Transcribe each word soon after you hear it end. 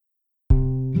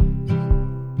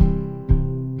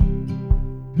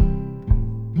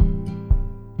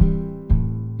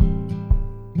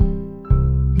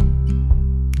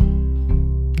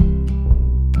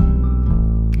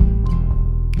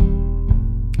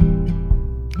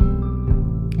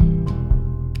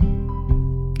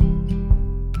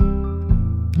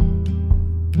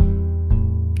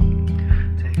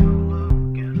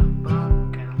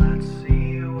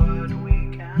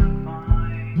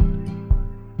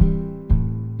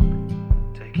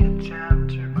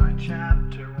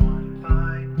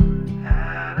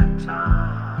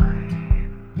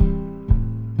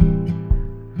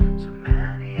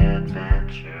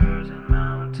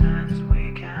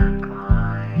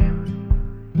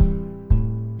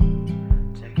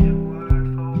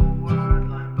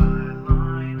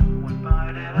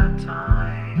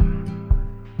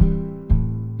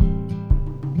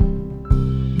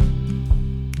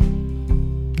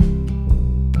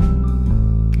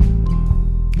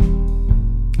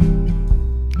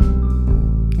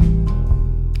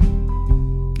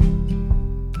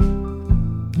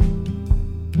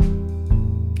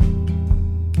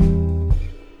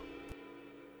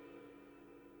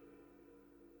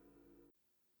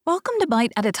Welcome to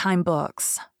Bite at a Time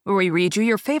Books, where we read you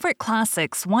your favorite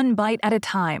classics one bite at a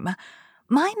time.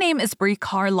 My name is Brie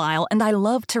Carlisle, and I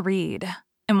love to read,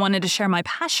 and wanted to share my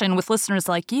passion with listeners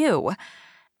like you.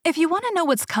 If you want to know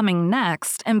what's coming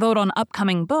next and vote on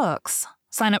upcoming books,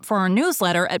 sign up for our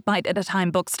newsletter at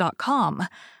biteatatimebooks.com.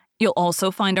 You'll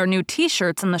also find our new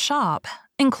t-shirts in the shop,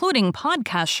 including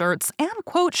podcast shirts and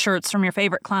quote shirts from your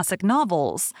favorite classic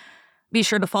novels. Be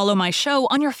sure to follow my show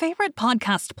on your favorite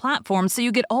podcast platform so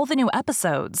you get all the new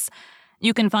episodes.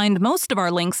 You can find most of our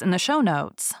links in the show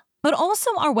notes, but also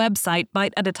our website,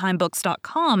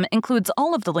 biteatatimebooks.com, includes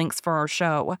all of the links for our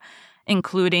show,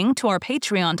 including to our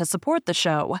Patreon to support the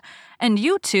show, and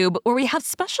YouTube, where we have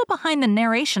special behind the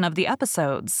narration of the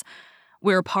episodes.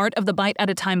 We're part of the Bite at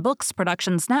a Time Books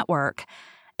Productions Network.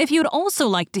 If you'd also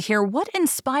like to hear what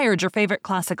inspired your favorite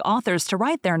classic authors to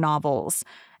write their novels,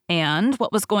 and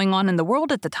what was going on in the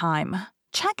world at the time,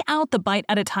 check out the Bite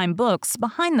at a Time Books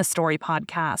Behind the Story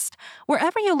podcast,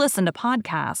 wherever you listen to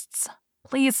podcasts.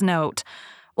 Please note,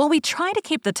 while we try to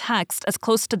keep the text as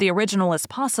close to the original as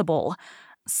possible,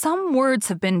 some words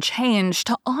have been changed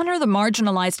to honor the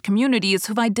marginalized communities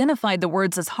who've identified the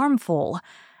words as harmful,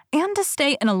 and to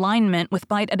stay in alignment with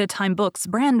Bite at a Time Books'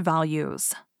 brand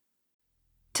values.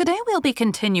 Today we'll be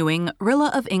continuing Rilla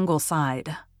of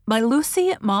Ingleside by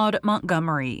Lucy Maud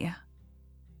Montgomery.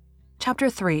 Chapter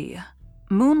 3.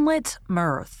 Moonlit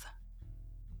Mirth.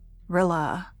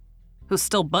 Rilla, who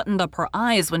still buttoned up her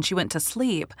eyes when she went to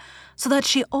sleep, so that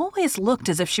she always looked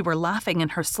as if she were laughing in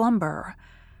her slumber,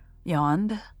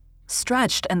 yawned,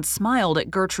 stretched, and smiled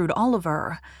at Gertrude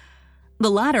Oliver.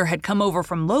 The latter had come over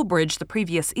from Lowbridge the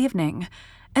previous evening,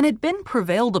 and had been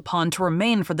prevailed upon to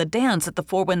remain for the dance at the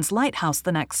Four Winds Lighthouse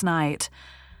the next night.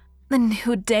 The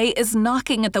new day is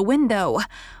knocking at the window.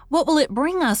 What will it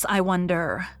bring us, I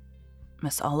wonder?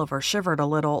 Miss Oliver shivered a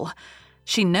little.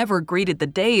 She never greeted the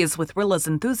days with Rilla's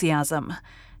enthusiasm.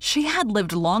 She had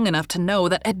lived long enough to know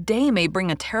that a day may bring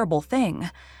a terrible thing.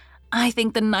 I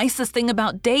think the nicest thing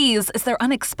about days is their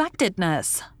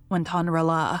unexpectedness, went on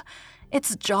Rilla.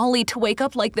 It's jolly to wake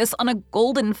up like this on a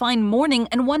golden fine morning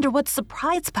and wonder what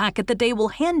surprise packet the day will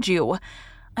hand you.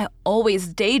 I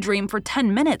always daydream for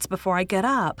 10 minutes before I get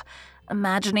up,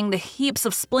 imagining the heaps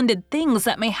of splendid things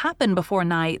that may happen before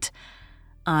night.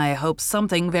 I hope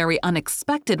something very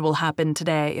unexpected will happen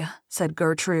today, said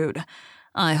Gertrude.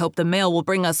 I hope the mail will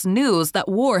bring us news that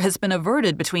war has been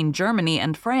averted between Germany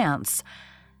and France.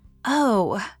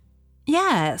 Oh,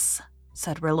 yes,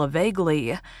 said Rilla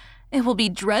vaguely. It will be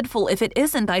dreadful if it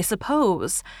isn't, I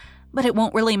suppose. But it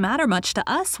won't really matter much to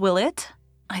us, will it?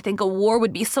 I think a war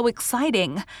would be so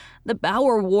exciting. The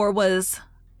Boer War was,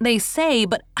 they say,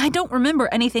 but I don't remember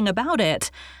anything about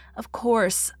it. Of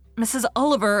course, Mrs.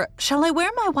 Oliver, shall I wear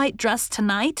my white dress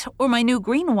tonight or my new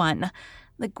green one?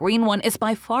 The green one is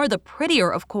by far the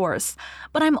prettier, of course,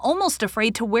 but I'm almost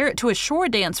afraid to wear it to a shore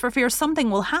dance for fear something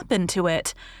will happen to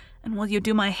it. And will you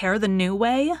do my hair the new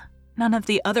way? None of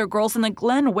the other girls in the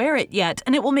Glen wear it yet,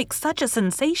 and it will make such a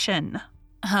sensation.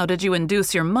 How did you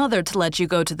induce your mother to let you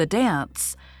go to the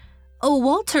dance? Oh,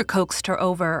 Walter coaxed her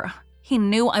over. He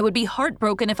knew I would be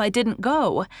heartbroken if I didn't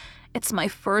go. It's my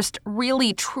first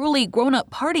really, truly grown-up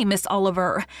party, Miss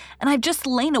Oliver, and I've just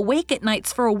lain awake at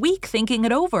nights for a week thinking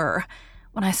it over.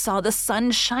 When I saw the sun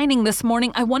shining this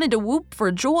morning, I wanted to whoop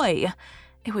for joy.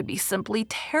 It would be simply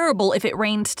terrible if it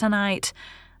rained tonight.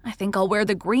 I think I'll wear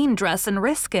the green dress and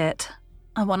risk it.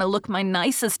 I want to look my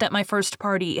nicest at my first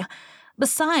party.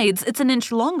 Besides, it's an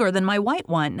inch longer than my white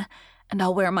one. And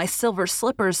I'll wear my silver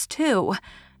slippers, too.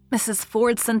 Mrs.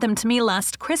 Ford sent them to me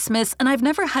last Christmas, and I've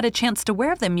never had a chance to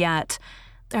wear them yet.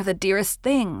 They're the dearest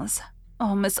things.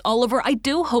 Oh, Miss Oliver, I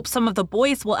do hope some of the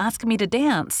boys will ask me to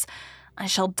dance. I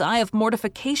shall die of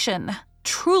mortification.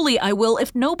 Truly I will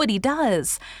if nobody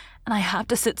does. And I have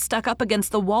to sit stuck up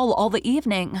against the wall all the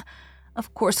evening.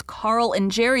 Of course, Carl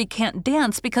and Jerry can't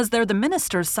dance because they're the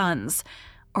minister's sons,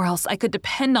 or else I could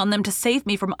depend on them to save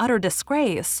me from utter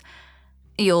disgrace.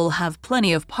 You'll have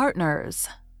plenty of partners.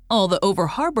 All the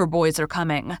Over-Harbor boys are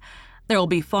coming. There'll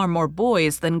be far more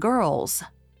boys than girls.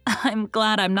 I'm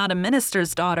glad I'm not a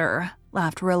minister's daughter,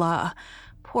 laughed Rilla.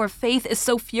 Poor Faith is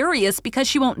so furious because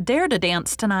she won't dare to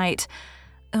dance tonight.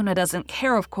 Una doesn't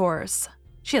care, of course.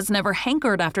 She has never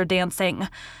hankered after dancing.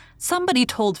 Somebody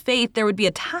told Faith there would be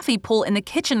a taffy pull in the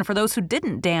kitchen for those who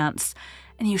didn't dance,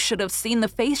 and you should have seen the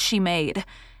face she made.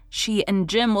 She and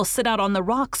Jim will sit out on the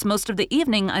rocks most of the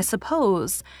evening, I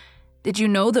suppose. Did you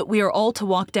know that we are all to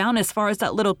walk down as far as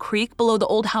that little creek below the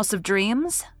old House of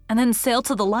Dreams, and then sail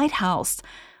to the lighthouse?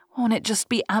 Won't it just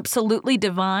be absolutely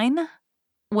divine?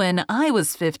 When I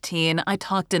was 15, I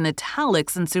talked in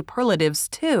italics and superlatives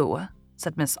too,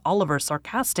 said Miss Oliver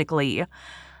sarcastically.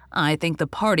 "I think the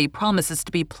party promises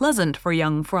to be pleasant for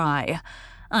young Fry.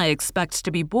 I expect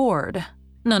to be bored.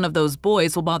 None of those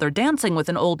boys will bother dancing with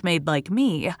an old maid like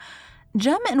me.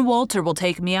 Jem and Walter will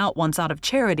take me out once out of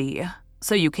charity,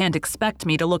 so you can't expect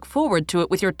me to look forward to it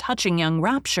with your touching young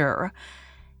rapture.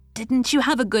 Didn't you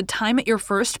have a good time at your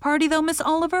first party, though, Miss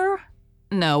Oliver?"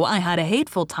 "No, I had a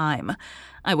hateful time.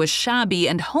 I was shabby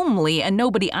and homely, and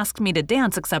nobody asked me to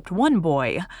dance except one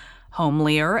boy,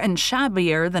 homelier and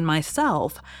shabbier than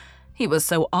myself. He was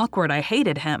so awkward I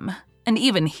hated him, and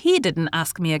even he didn't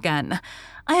ask me again.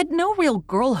 I had no real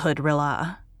girlhood,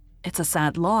 Rilla. It's a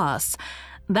sad loss.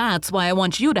 That's why I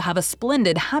want you to have a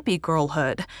splendid, happy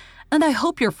girlhood, and I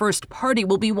hope your first party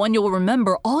will be one you'll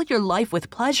remember all your life with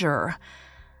pleasure.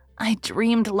 I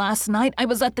dreamed last night I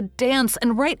was at the dance,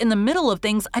 and right in the middle of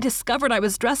things, I discovered I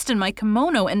was dressed in my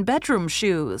kimono and bedroom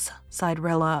shoes," sighed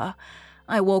Rilla.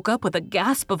 "I woke up with a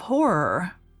gasp of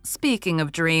horror." "Speaking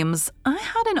of dreams, I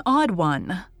had an odd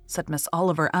one," said Miss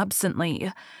Oliver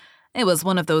absently. "It was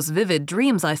one of those vivid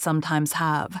dreams I sometimes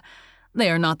have.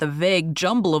 They are not the vague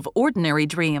jumble of ordinary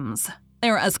dreams. They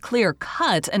are as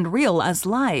clear-cut and real as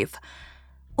life."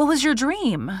 "What was your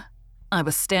dream?" "I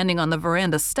was standing on the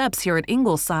veranda steps here at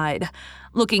Ingleside,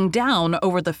 looking down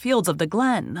over the fields of the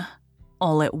glen.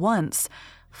 All at once,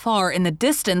 far in the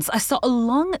distance, I saw a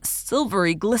long,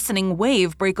 silvery, glistening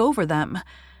wave break over them.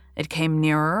 It came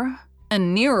nearer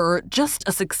and nearer, just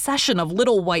a succession of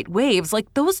little white waves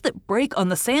like those that break on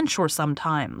the sandshore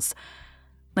sometimes.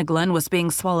 The glen was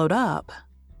being swallowed up.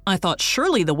 I thought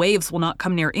surely the waves will not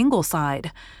come near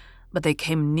Ingleside, but they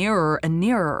came nearer and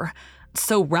nearer,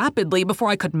 so rapidly before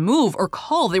I could move or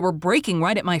call they were breaking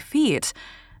right at my feet,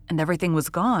 and everything was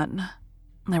gone.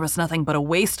 There was nothing but a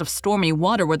waste of stormy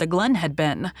water where the glen had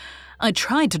been. I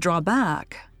tried to draw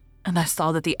back, and I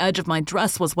saw that the edge of my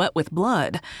dress was wet with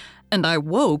blood, and I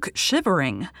woke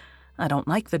shivering. I don't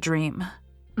like the dream.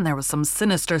 There was some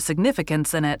sinister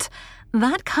significance in it.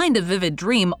 That kind of vivid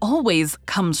dream always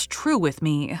comes true with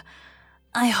me.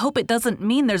 I hope it doesn't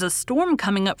mean there's a storm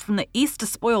coming up from the east to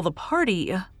spoil the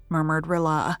party," murmured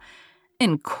Rilla.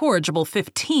 "Incorrigible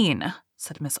 15,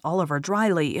 said Miss Oliver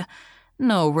dryly.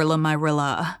 "No, Rilla, my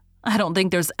Rilla. I don't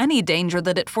think there's any danger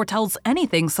that it foretells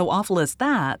anything so awful as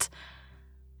that."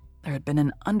 There had been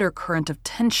an undercurrent of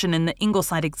tension in the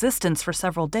Ingleside existence for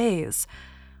several days.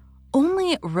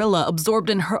 Only Rilla, absorbed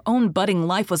in her own budding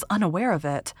life, was unaware of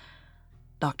it.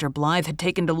 Dr. Blythe had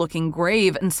taken to looking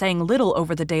grave and saying little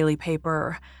over the daily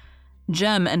paper.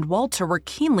 Jem and Walter were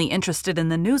keenly interested in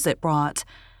the news it brought.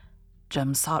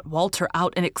 Jem sought Walter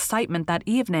out in excitement that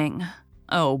evening.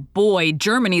 "Oh boy,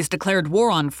 Germany's declared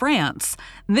war on France.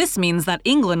 This means that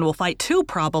England will fight too,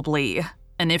 probably.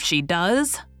 And if she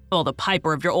does, well, the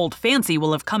piper of your old fancy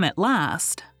will have come at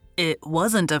last." "It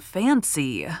wasn't a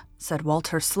fancy," said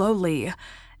Walter slowly.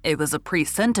 "It was a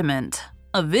presentiment,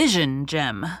 a vision,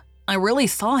 Jem. I really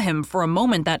saw him for a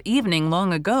moment that evening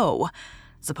long ago.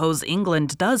 Suppose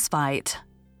England does fight.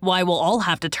 Why, we'll all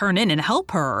have to turn in and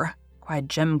help her," cried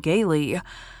Jem gaily.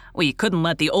 "We couldn't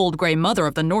let the old gray mother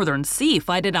of the Northern Sea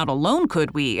fight it out alone,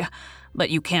 could we? But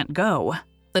you can't go.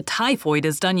 The typhoid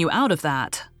has done you out of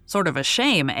that. Sort of a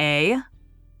shame, eh?"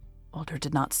 Walter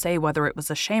did not say whether it was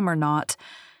a shame or not.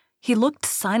 He looked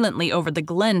silently over the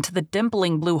glen to the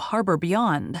dimpling blue harbor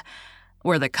beyond.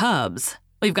 "We're the Cubs.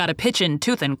 We've got to pitch in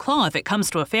tooth and claw if it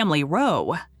comes to a family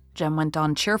row," Jem went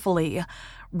on cheerfully,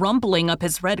 rumpling up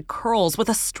his red curls with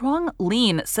a strong,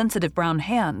 lean, sensitive brown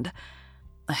hand.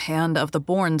 The hand of the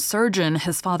born surgeon,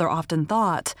 his father often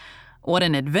thought. What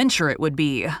an adventure it would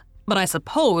be. But I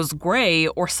suppose Gray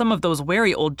or some of those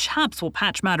wary old chaps will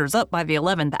patch matters up by the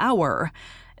 11th hour.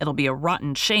 It'll be a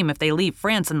rotten shame if they leave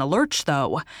France in the lurch,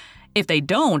 though. If they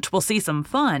don't, we'll see some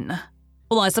fun.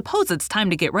 Well, I suppose it's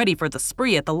time to get ready for the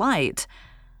spree at the light."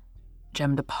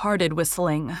 Jem departed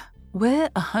whistling, "Wi'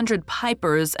 100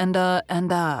 pipers and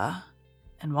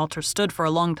Walter stood for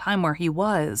a long time where he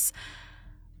was.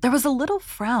 There was a little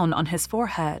frown on his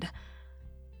forehead.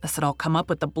 This had all come up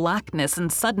with the blackness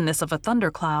and suddenness of a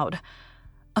thundercloud.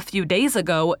 A few days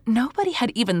ago, nobody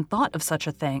had even thought of such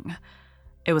a thing.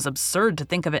 It was absurd to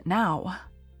think of it now.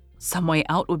 Some way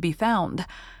out would be found.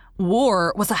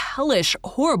 War was a hellish,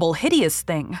 horrible, hideous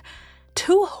thing.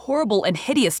 Too horrible and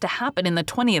hideous to happen in the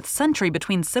 20th century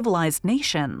between civilized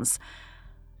nations.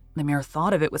 The mere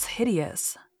thought of it was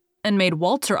hideous, and made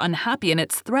Walter unhappy in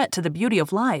its threat to the beauty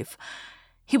of life.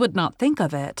 He would not think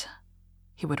of it.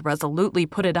 He would resolutely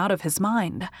put it out of his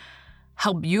mind.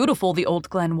 How beautiful the old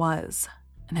glen was,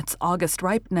 in its August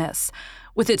ripeness,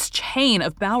 with its chain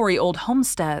of bowery old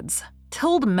homesteads,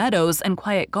 tilled meadows, and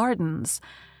quiet gardens.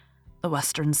 The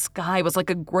western sky was like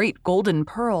a great golden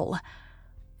pearl.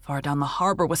 Far down the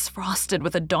harbor was frosted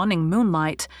with a dawning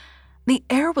moonlight. The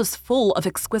air was full of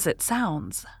exquisite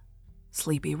sounds.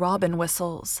 Sleepy robin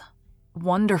whistles.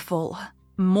 Wonderful,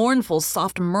 mournful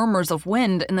soft murmurs of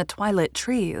wind in the twilit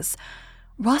trees.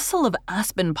 Rustle of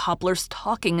aspen poplars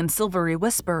talking in silvery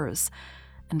whispers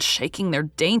and shaking their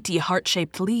dainty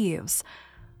heart-shaped leaves.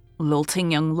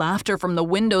 Lilting young laughter from the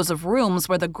windows of rooms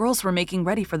where the girls were making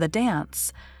ready for the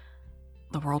dance.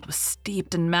 The world was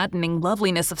steeped in maddening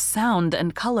loveliness of sound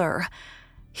and color.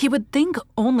 He would think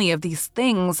only of these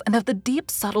things and of the deep,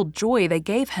 subtle joy they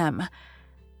gave him.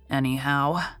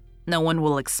 Anyhow, no one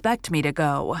will expect me to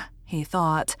go, he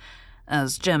thought.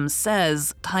 As Jem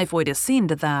says, typhoid is seen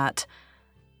to that.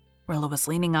 Rilla was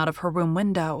leaning out of her room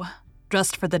window,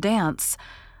 dressed for the dance.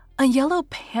 A yellow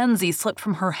pansy slipped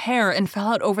from her hair and fell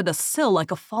out over the sill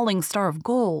like a falling star of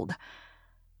gold.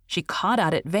 She caught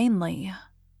at it vainly,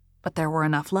 but there were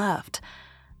enough left.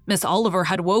 Miss Oliver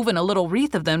had woven a little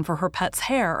wreath of them for her pet's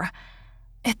hair.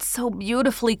 "It's so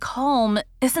beautifully calm.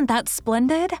 Isn't that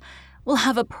splendid? We'll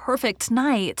have a perfect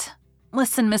night.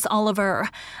 Listen, Miss Oliver,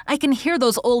 I can hear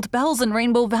those old bells in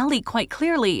Rainbow Valley quite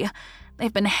clearly.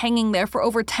 They've been hanging there for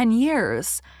over 10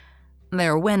 years.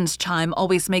 Their wind chime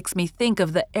always makes me think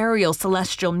of the aerial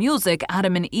celestial music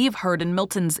Adam and Eve heard in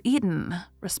Milton's Eden,"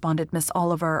 responded Miss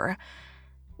Oliver.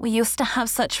 "We used to have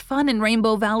such fun in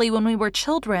Rainbow Valley when we were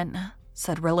children,"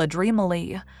 said Rilla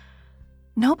dreamily.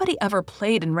 Nobody ever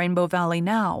played in Rainbow Valley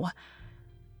now.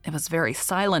 It was very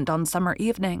silent on summer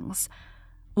evenings.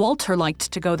 Walter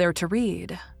liked to go there to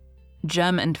read.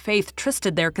 Jem and Faith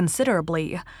trysted there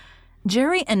considerably.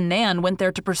 Jerry and Nan went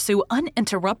there to pursue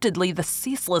uninterruptedly the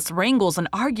ceaseless wrangles and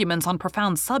arguments on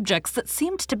profound subjects that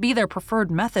seemed to be their preferred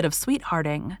method of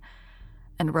sweethearting.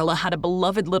 And Rilla had a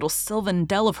beloved little sylvan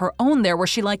dell of her own there where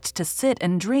she liked to sit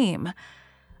and dream.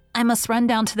 "I must run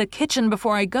down to the kitchen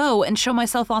before I go and show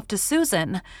myself off to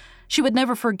Susan. She would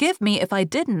never forgive me if I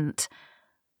didn't."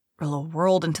 Rilla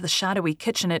whirled into the shadowy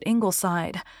kitchen at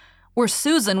Ingleside, where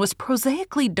Susan was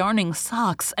prosaically darning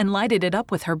socks and lighted it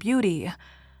up with her beauty.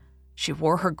 She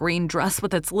wore her green dress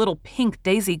with its little pink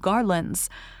daisy garlands,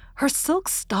 her silk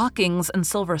stockings and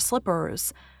silver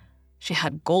slippers. She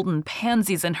had golden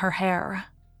pansies in her hair,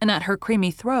 and at her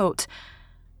creamy throat.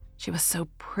 She was so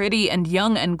pretty and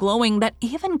young and glowing that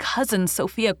even Cousin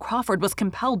Sophia Crawford was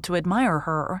compelled to admire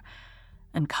her.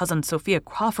 And Cousin Sophia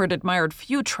Crawford admired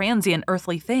few transient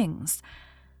earthly things.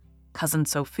 Cousin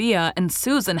Sophia and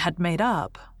Susan had made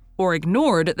up, or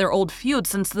ignored, their old feud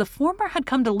since the former had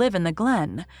come to live in the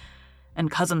Glen,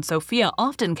 and Cousin Sophia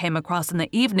often came across in the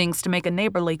evenings to make a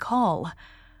neighborly call.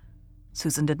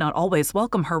 Susan did not always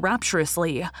welcome her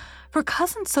rapturously, for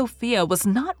Cousin Sophia was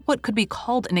not what could be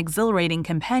called an exhilarating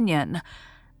companion.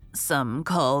 "Some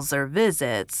calls are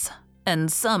visits,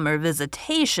 and some are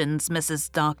visitations,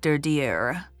 Mrs. Doctor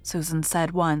dear," Susan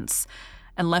said once,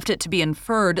 and left it to be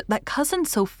inferred that Cousin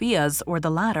Sophia's were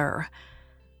the latter.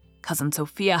 Cousin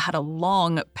Sophia had a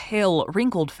long, pale,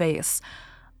 wrinkled face,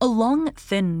 a long,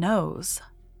 thin nose,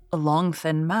 a long,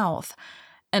 thin mouth,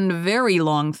 and very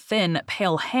long, thin,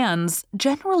 pale hands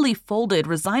generally folded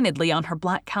resignedly on her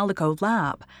black calico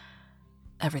lap.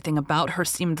 Everything about her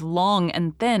seemed long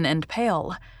and thin and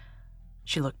pale.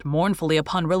 She looked mournfully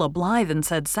upon Rilla Blythe and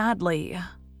said sadly,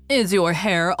 "Is your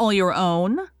hair all your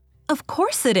own?" "Of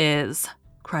course it is,"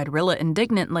 cried Rilla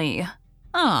indignantly.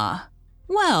 "Ah,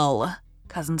 well,"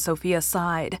 Cousin Sophia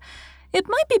sighed, "it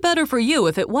might be better for you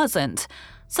if it wasn't.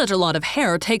 Such a lot of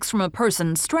hair takes from a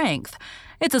person's strength.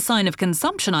 It's a sign of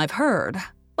consumption, I've heard.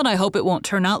 But I hope it won't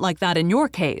turn out like that in your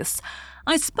case.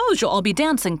 I suppose you'll all be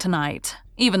dancing tonight.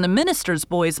 Even the minister's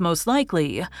boys, most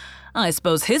likely. I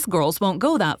suppose his girls won't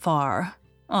go that far.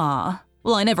 Ah,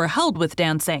 well, I never held with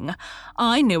dancing.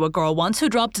 I knew a girl once who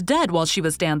dropped dead while she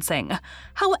was dancing.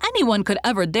 How anyone could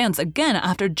ever dance again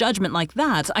after judgment like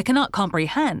that, I cannot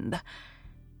comprehend."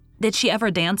 "Did she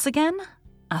ever dance again?"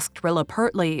 asked Rilla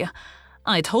pertly.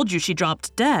 "I told you she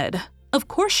dropped dead. Of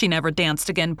course she never danced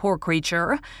again, poor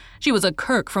creature. She was a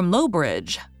Kirk from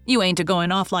Lowbridge. You ain't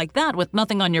a-going off like that with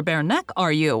nothing on your bare neck,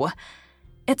 are you?"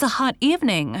 "It's a hot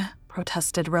evening,"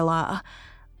 protested Rilla.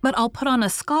 "But I'll put on a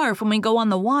scarf when we go on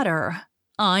the water.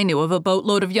 I knew of a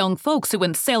boatload of young folks who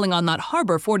went sailing on that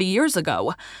harbor 40 years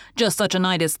ago. Just such a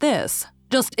night as this.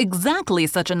 Just exactly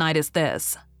such a night as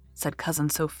this," said Cousin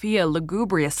Sophia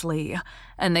lugubriously.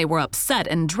 "And they were upset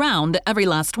and drowned, every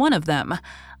last one of them.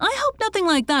 I hope nothing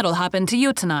like that'll happen to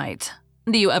you tonight.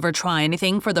 Do you ever try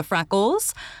anything for the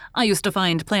freckles? I used to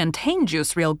find plantain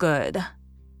juice real good."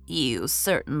 "You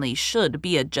certainly should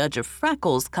be a judge of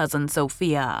freckles, Cousin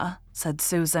Sophia," said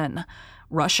Susan,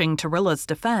 rushing to Rilla's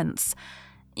defense.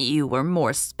 You were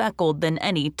more speckled than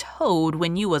any toad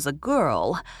when you was a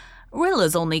girl.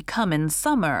 Rilla's only come in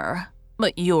summer,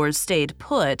 but yours stayed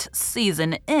put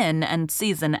season in and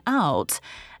season out,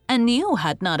 and you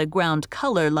had not a ground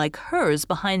color like hers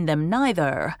behind them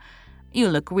neither. You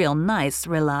look real nice,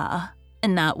 Rilla,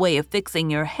 and that way of fixing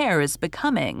your hair is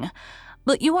becoming.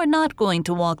 But you are not going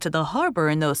to walk to the harbor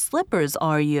in those slippers,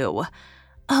 are you?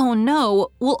 Oh no,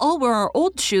 we'll all wear our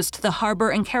old shoes to the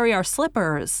harbor and carry our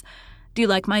slippers. Do you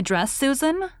like my dress,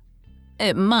 Susan?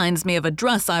 It reminds me of a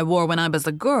dress I wore when I was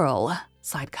a girl,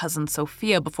 sighed Cousin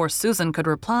Sophia before Susan could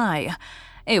reply.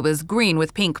 It was green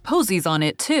with pink posies on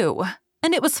it, too,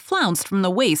 and it was flounced from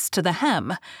the waist to the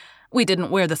hem. We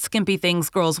didn't wear the skimpy things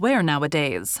girls wear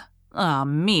nowadays. Ah,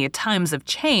 me, times have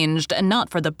changed, and not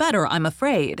for the better, I'm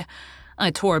afraid.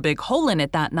 I tore a big hole in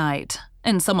it that night,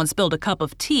 and someone spilled a cup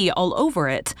of tea all over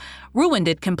it, ruined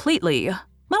it completely.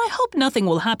 But I hope nothing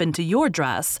will happen to your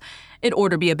dress. It ought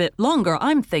to be a bit longer,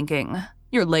 I'm thinking.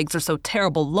 Your legs are so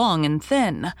terrible long and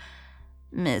thin.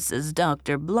 Mrs.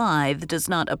 Dr. Blythe does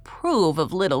not approve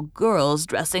of little girls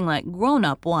dressing like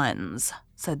grown-up ones,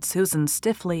 said Susan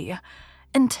stiffly,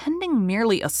 intending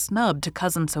merely a snub to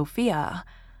Cousin Sophia.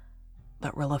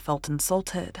 But Rilla felt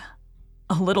insulted.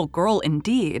 A little girl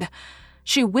indeed.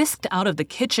 She whisked out of the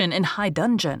kitchen in high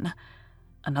dudgeon.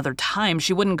 Another time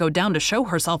she wouldn't go down to show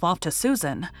herself off to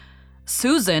Susan.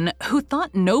 Susan, who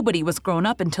thought nobody was grown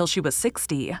up until she was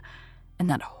 60. And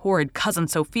that horrid Cousin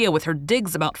Sophia with her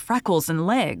digs about freckles and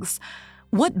legs.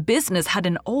 What business had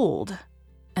an old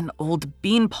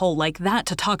beanpole like that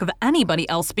to talk of anybody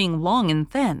else being long and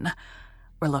thin?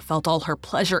 Rilla felt all her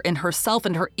pleasure in herself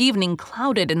and her evening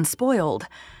clouded and spoiled.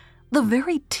 The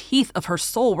very teeth of her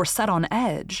soul were set on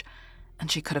edge,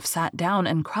 and she could have sat down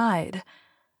and cried.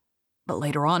 But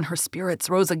later on her spirits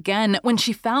rose again when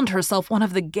she found herself one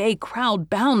of the gay crowd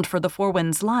bound for the Four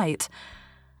Winds Light.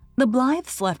 The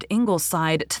Blythes left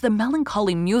Ingleside to the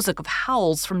melancholy music of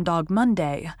howls from Dog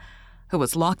Monday, who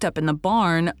was locked up in the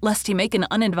barn lest he make an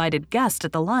uninvited guest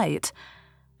at the light.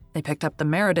 They picked up the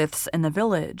Merediths in the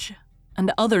village,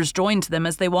 and others joined them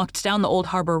as they walked down the Old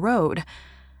Harbor Road.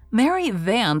 Mary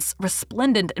Vance,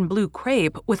 resplendent in blue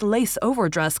crepe with lace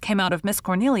overdress, came out of Miss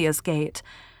Cornelia's gate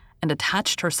and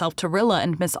attached herself to Rilla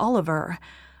and Miss Oliver,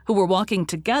 who were walking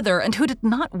together and who did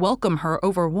not welcome her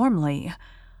over warmly.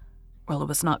 Rilla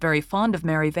was not very fond of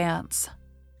Mary Vance.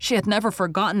 She had never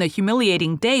forgotten the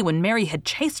humiliating day when Mary had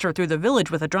chased her through the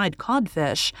village with a dried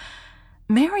codfish.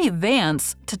 Mary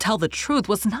Vance, to tell the truth,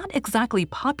 was not exactly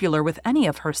popular with any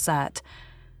of her set.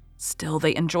 Still,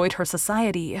 they enjoyed her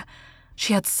society.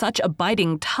 She had such a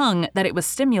biting tongue that it was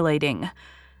stimulating.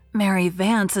 Mary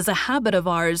Vance is a habit of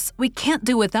ours. We can't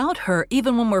do without her,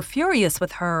 even when we're furious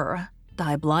with her,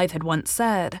 Di Blythe had once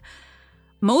said.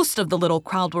 Most of the little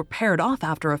crowd were paired off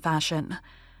after a fashion.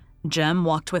 Jem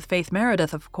walked with Faith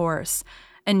Meredith, of course,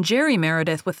 and Jerry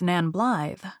Meredith with Nan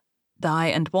Blythe. Di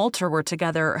and Walter were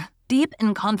together, deep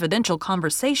in confidential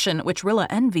conversation which Rilla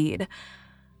envied.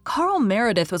 Carl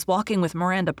Meredith was walking with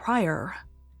Miranda Pryor,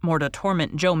 more to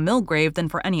torment Joe Milgrave than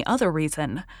for any other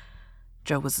reason.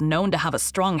 Joe was known to have a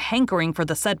strong hankering for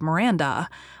the said Miranda,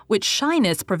 which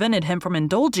shyness prevented him from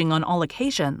indulging on all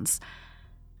occasions.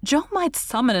 Joe might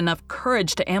summon enough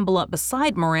courage to amble up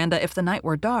beside Miranda if the night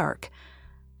were dark.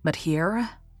 But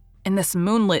here, in this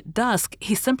moonlit dusk,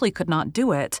 he simply could not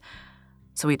do it.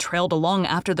 So he trailed along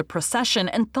after the procession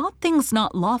and thought things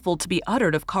not lawful to be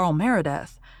uttered of Carl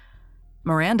Meredith.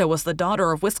 Miranda was the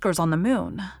daughter of Whiskers on the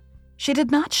Moon. She did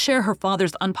not share her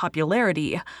father's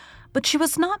unpopularity, but she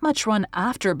was not much run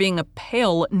after, being a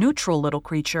pale, neutral little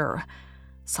creature,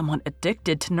 somewhat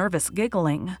addicted to nervous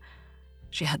giggling.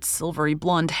 She had silvery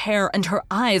blonde hair, and her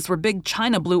eyes were big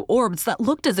china blue orbs that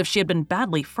looked as if she had been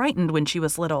badly frightened when she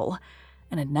was little,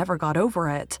 and had never got over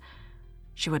it.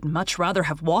 She would much rather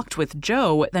have walked with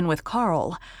Joe than with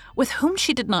Carl, with whom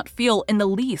she did not feel in the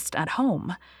least at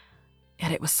home.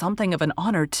 Yet it was something of an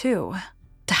honor, too,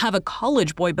 to have a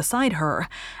college boy beside her,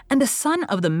 and a son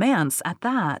of the manse at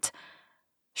that.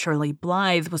 Shirley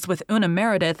Blythe was with Una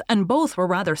Meredith, and both were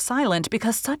rather silent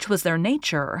because such was their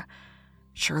nature.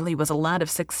 Shirley was a lad of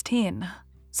 16,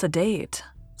 sedate,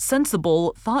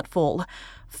 sensible, thoughtful,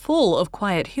 full of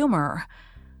quiet humor.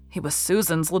 He was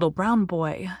Susan's little brown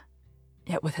boy.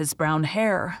 Yet with his brown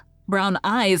hair, brown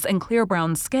eyes, and clear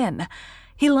brown skin,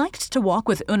 he liked to walk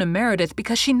with Una Meredith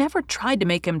because she never tried to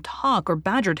make him talk or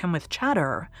badgered him with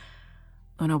chatter.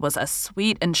 Una was as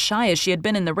sweet and shy as she had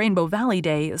been in the Rainbow Valley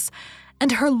days,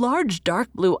 and her large dark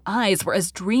blue eyes were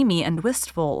as dreamy and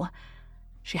wistful.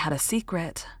 She had a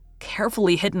secret,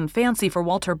 carefully hidden fancy for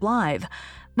Walter Blythe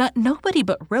that nobody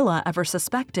but Rilla ever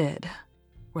suspected.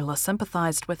 Rilla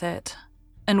sympathized with it.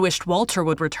 and wished Walter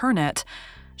would return it.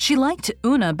 She liked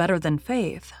Una better than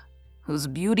Faith, whose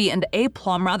beauty and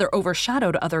aplomb rather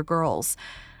overshadowed other girls,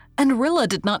 and Rilla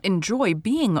did not enjoy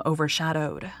being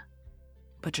overshadowed.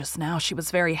 But just now she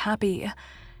was very happy.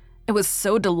 It was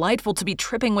so delightful to be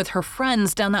tripping with her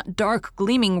friends down that dark,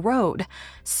 gleaming road,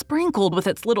 sprinkled with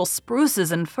its little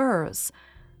spruces and firs,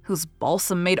 whose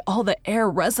balsam made all the air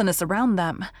resinous around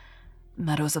them.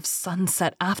 Meadows of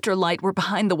sunset afterlight were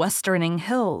behind the westerning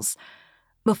hills.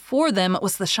 Before them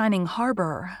was the shining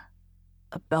harbor.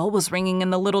 A bell was ringing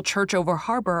in the little church over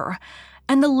harbor,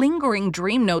 and the lingering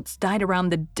dream notes died around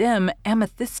the dim,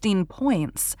 amethystine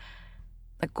points.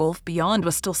 The gulf beyond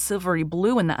was still silvery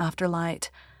blue in the afterlight.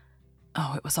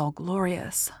 Oh, it was all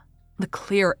glorious. The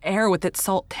clear air with its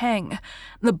salt tang,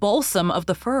 the balsam of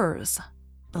the firs,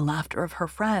 the laughter of her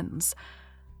friends.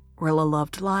 Rilla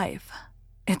loved life,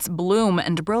 its bloom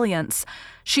and brilliance.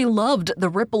 She loved the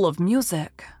ripple of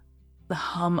music, the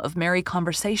hum of merry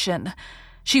conversation.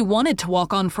 She wanted to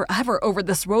walk on forever over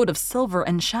this road of silver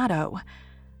and shadow.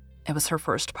 It was her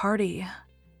first party,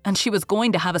 and she was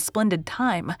going to have a splendid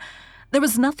time. There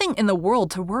was nothing in the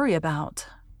world to worry about,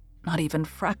 not even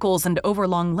freckles and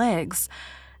overlong legs.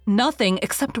 Nothing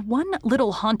except one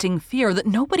little haunting fear that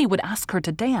nobody would ask her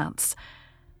to dance.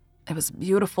 It was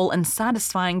beautiful and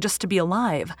satisfying just to be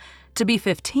alive, to be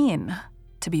 15,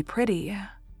 to be pretty.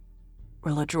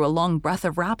 Rilla drew a long breath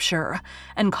of rapture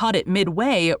and caught it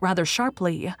midway rather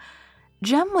sharply.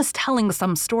 Jem was telling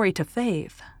some story to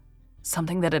Faith,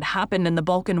 something that had happened in the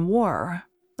Balkan War.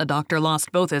 The doctor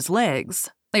lost both his legs.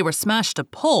 They were smashed to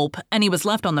pulp, and he was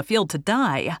left on the field to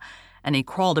die. And he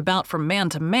crawled about from man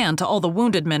to all the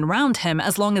wounded men round him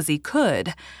as long as he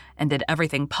could, and did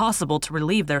everything possible to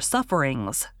relieve their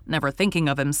sufferings, never thinking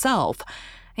of himself.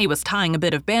 He was tying a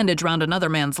bit of bandage round another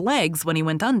man's legs when he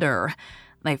went under.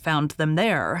 They found them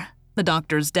there. The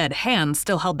doctor's dead hand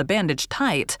still held the bandage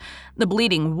tight. The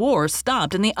bleeding war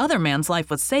stopped and the other man's life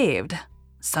was saved.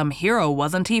 Some hero,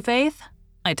 wasn't he, Faith?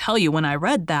 I tell you, when I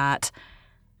read that...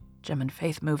 Jem and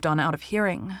Faith moved on out of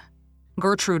hearing.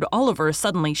 Gertrude Oliver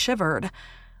suddenly shivered.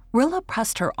 Rilla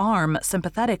pressed her arm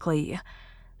sympathetically.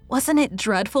 Wasn't it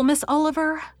dreadful, Miss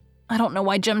Oliver? I don't know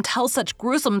why Jem tells such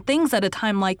gruesome things at a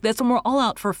time like this when we're all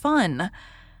out for fun.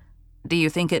 Do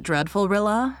you think it dreadful,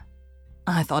 Rilla?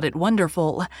 I thought it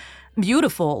wonderful,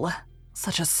 beautiful.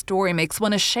 Such a story makes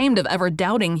one ashamed of ever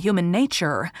doubting human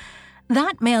nature.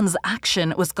 That man's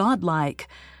action was godlike,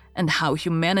 and how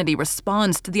humanity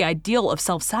responds to the ideal of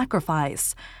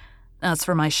self-sacrifice. As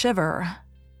for my shiver,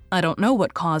 I don't know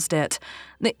what caused it.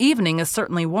 The evening is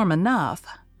certainly warm enough.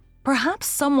 Perhaps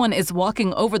someone is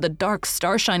walking over the dark,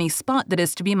 starshiny spot that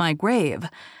is to be my grave.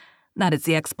 That is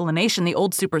the explanation the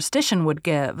old superstition would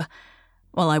give.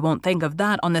 Well, I won't think of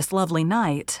that on this lovely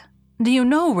night. Do you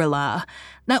know, Rilla,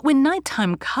 that when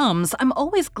nighttime comes, I'm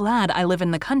always glad I live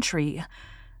in the country.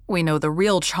 We know the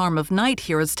real charm of night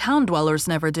here as town dwellers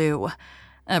never do.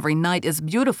 Every night is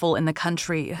beautiful in the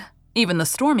country, even the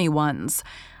stormy ones.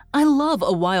 I love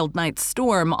a wild night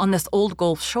storm on this old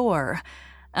Gulf shore.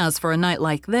 As for a night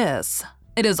like this,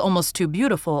 it is almost too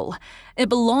beautiful. It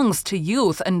belongs to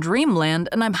youth and dreamland,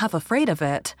 and I'm half afraid of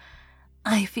it.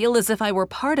 I feel as if I were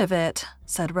part of it,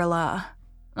 said Rilla.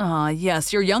 Ah,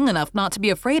 yes, you're young enough not to be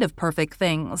afraid of perfect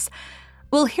things.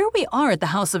 Well, here we are at the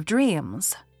House of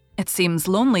Dreams. It seems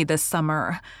lonely this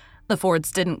summer. The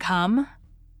Fords didn't come.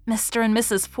 Mr. and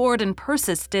Mrs. Ford and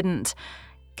Persis didn't.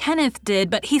 Kenneth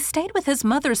did, but he stayed with his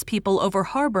mother's people over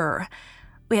harbor.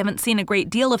 We haven't seen a great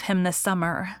deal of him this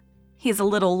summer. He's a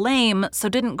little lame, so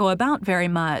didn't go about very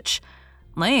much.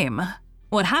 Lame?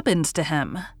 What happened to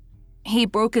him? He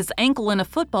broke his ankle in a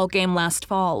football game last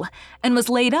fall and was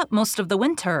laid up most of the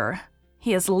winter.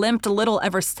 He has limped a little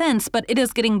ever since, but it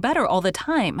is getting better all the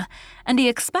time, and he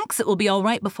expects it will be all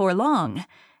right before long.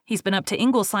 He's been up to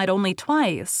Ingleside only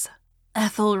twice.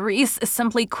 Ethel Reese is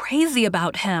simply crazy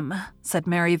about him, said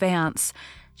Mary Vance.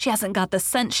 She hasn't got the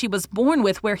sense she was born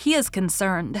with where he is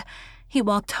concerned. He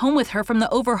walked home with her from the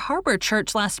Over Harbor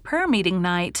Church last prayer meeting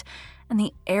night, and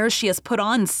the airs she has put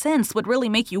on since would really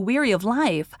make you weary of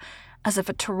life. As if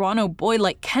a Toronto boy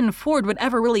like Ken Ford would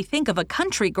ever really think of a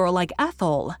country girl like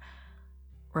Ethel.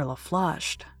 Rilla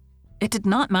flushed. It did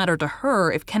not matter to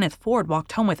her if Kenneth Ford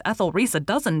walked home with Ethel Reese a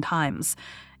dozen times.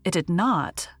 It did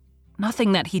not.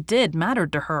 Nothing that he did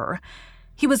mattered to her.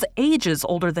 He was ages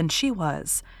older than she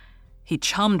was. He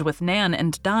chummed with Nan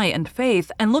and Di and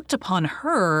Faith and looked upon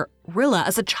her, Rilla,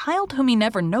 as a child whom he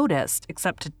never noticed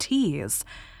except to tease.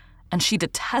 And she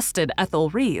detested Ethel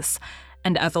Reese,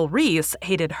 and Ethel Reese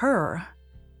hated her.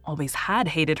 Always had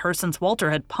hated her since Walter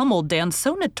had pummeled Dan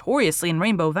so notoriously in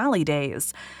Rainbow Valley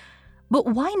days. But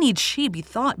why need she be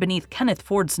thought beneath Kenneth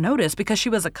Ford's notice because she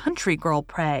was a country girl,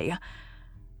 pray?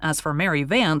 As for Mary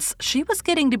Vance, she was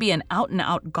getting to be an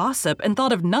out-and-out gossip and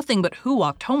thought of nothing but who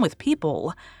walked home with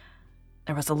people.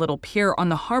 There was a little pier on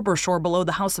the harbor shore below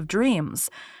the House of Dreams,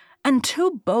 and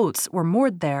 2 boats were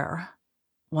moored there.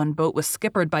 One boat was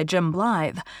skippered by Jim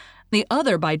Blythe, the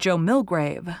other by Joe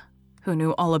Milgrave, who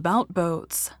knew all about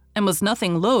boats and was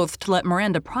nothing loath to let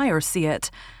Miranda Pryor see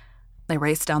it. They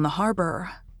raced down the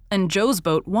harbor, and Joe's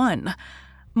boat won.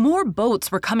 More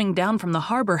boats were coming down from the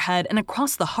harbor head and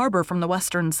across the harbor from the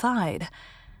western side.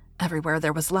 Everywhere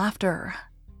there was laughter.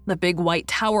 The big white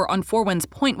tower on Four Winds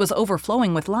Point was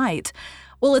overflowing with light,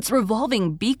 while its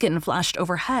revolving beacon flashed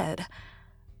overhead.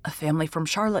 A family from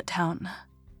Charlottetown,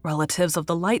 relatives of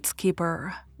the light's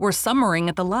keeper, were summering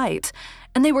at the light,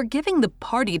 and they were giving the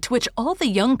party to which all the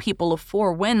young people of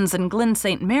Four Winds and Glen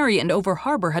St. Mary and Over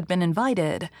Harbor had been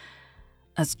invited.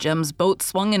 As Jim's boat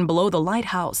swung in below the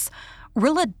lighthouse,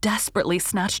 Rilla desperately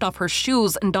snatched off her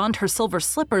shoes and donned her silver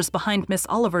slippers behind Miss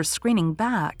Oliver's screening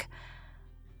back.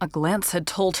 A glance had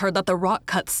told her that the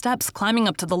rock-cut steps climbing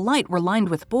up to the light were lined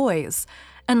with boys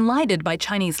and lighted by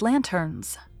Chinese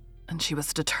lanterns, and she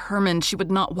was determined she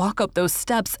would not walk up those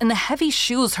steps in the heavy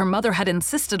shoes her mother had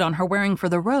insisted on her wearing for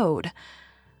the road.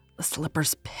 The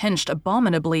slippers pinched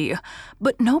abominably,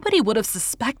 but nobody would have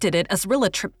suspected it as Rilla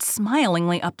tripped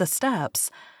smilingly up the steps,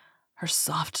 her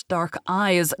soft, dark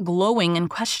eyes glowing and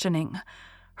questioning,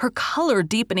 her color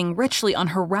deepening richly on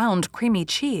her round, creamy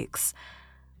cheeks.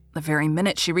 The very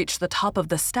minute she reached the top of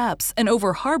the steps, an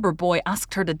Over Harbor boy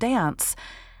asked her to dance,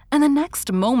 and the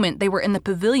next moment they were in the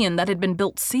pavilion that had been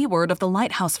built seaward of the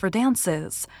lighthouse for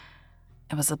dances.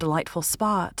 It was a delightful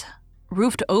spot,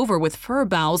 roofed over with fir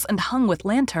boughs and hung with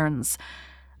lanterns.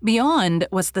 Beyond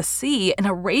was the sea in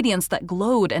a radiance that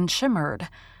glowed and shimmered.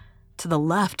 To the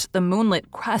left, the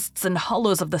moonlit crests and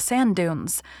hollows of the sand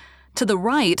dunes. To the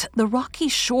right, the rocky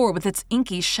shore with its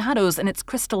inky shadows and its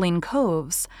crystalline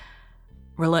coves.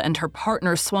 Rilla and her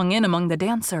partner swung in among the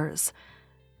dancers.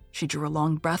 She drew a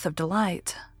long breath of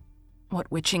delight.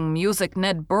 What witching music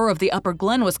Ned Burr of the Upper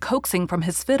Glen was coaxing from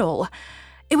his fiddle.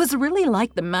 It was really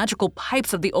like the magical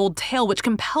pipes of the old tale which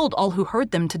compelled all who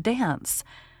heard them to dance.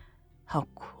 How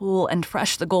cool and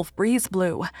fresh the Gulf breeze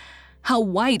blew. How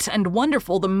white and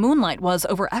wonderful the moonlight was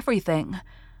over everything.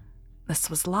 This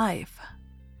was life.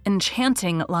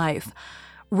 Enchanting life.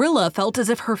 Rilla felt as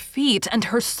if her feet and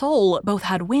her soul both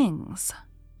had wings.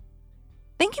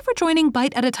 Thank you for joining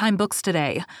Bite at a Time Books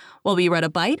today, while we read a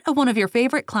bite of one of your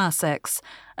favorite classics.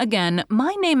 Again,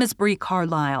 my name is Bree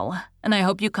Carlisle, and I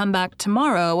hope you come back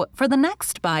tomorrow for the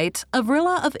next bite of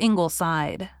Rilla of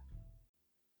Ingleside.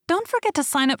 Don't forget to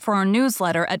sign up for our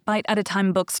newsletter at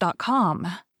biteatatimebooks.com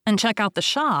and check out the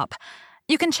shop.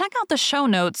 You can check out the show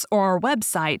notes or our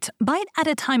website,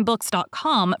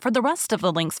 biteatatimebooks.com, for the rest of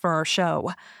the links for our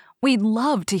show. We'd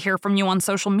love to hear from you on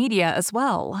social media as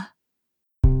well.